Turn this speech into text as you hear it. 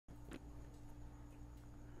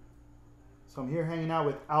So I'm here hanging out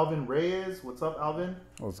with Alvin Reyes. What's up, Alvin?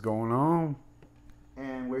 What's going on?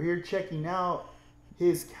 And we're here checking out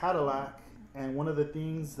his Cadillac. And one of the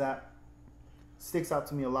things that sticks out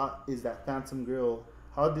to me a lot is that Phantom Grill.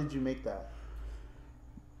 How did you make that?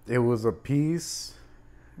 It was a piece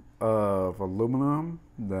of aluminum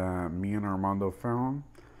that me and Armando found,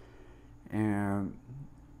 and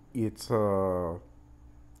it's a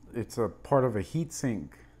part of a heat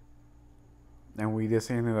sink, and we just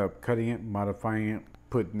ended up cutting it, modifying it,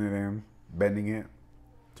 putting it in, bending it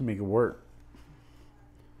to make it work.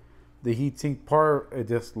 The heat sink part, it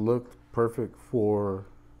just looked perfect for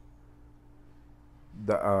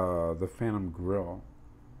the Phantom Grill.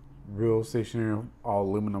 Real stationary, all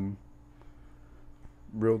aluminum,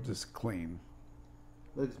 real just clean.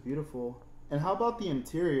 Looks beautiful. And how about the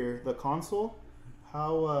interior, the console?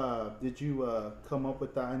 How did you come up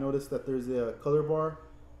with that? I noticed that there's a color bar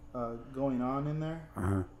going on in there.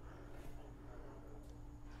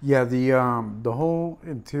 Yeah, the whole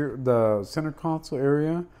interior, the center console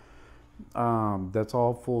area, that's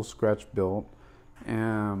all full scratch built.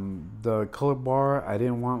 And the color bar, I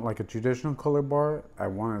didn't want like a traditional color bar. I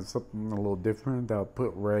wanted something a little different that would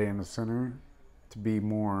put Ray in the center to be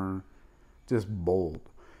more just bold.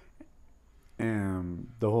 And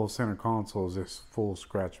the whole center console is just full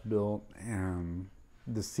scratch built, and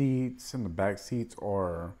the seats and the back seats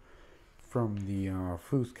are from the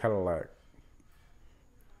Foose Cadillac.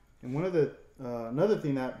 And one of the another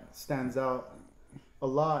thing that stands out a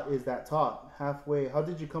lot is that top halfway. How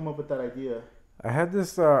did you come up with that idea? I had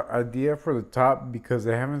this idea for the top because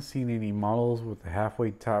I haven't seen any models with the halfway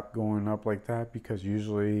top going up like that, because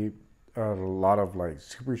usually a lot of like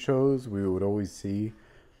super shows we would always see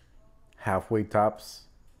halfway tops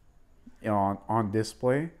on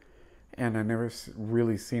display, and I never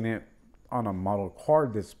really seen it on a model car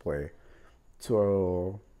display.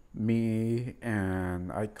 So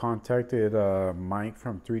I contacted Mike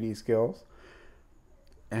from 3D Scales,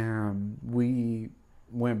 and we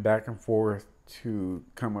went back and forth to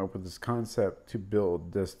come up with this concept to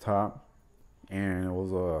build this top, and it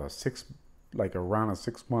was around a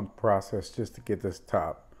 6-month process just to get this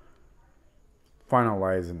top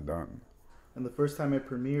finalized and done. And the first time it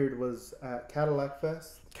premiered was at Cadillac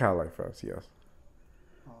Fest? Cadillac Fest, yes.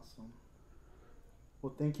 Awesome.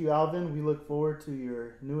 Well, thank you, Alvin. We look forward to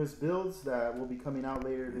your newest builds that will be coming out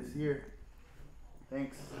later this year.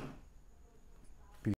 Thanks.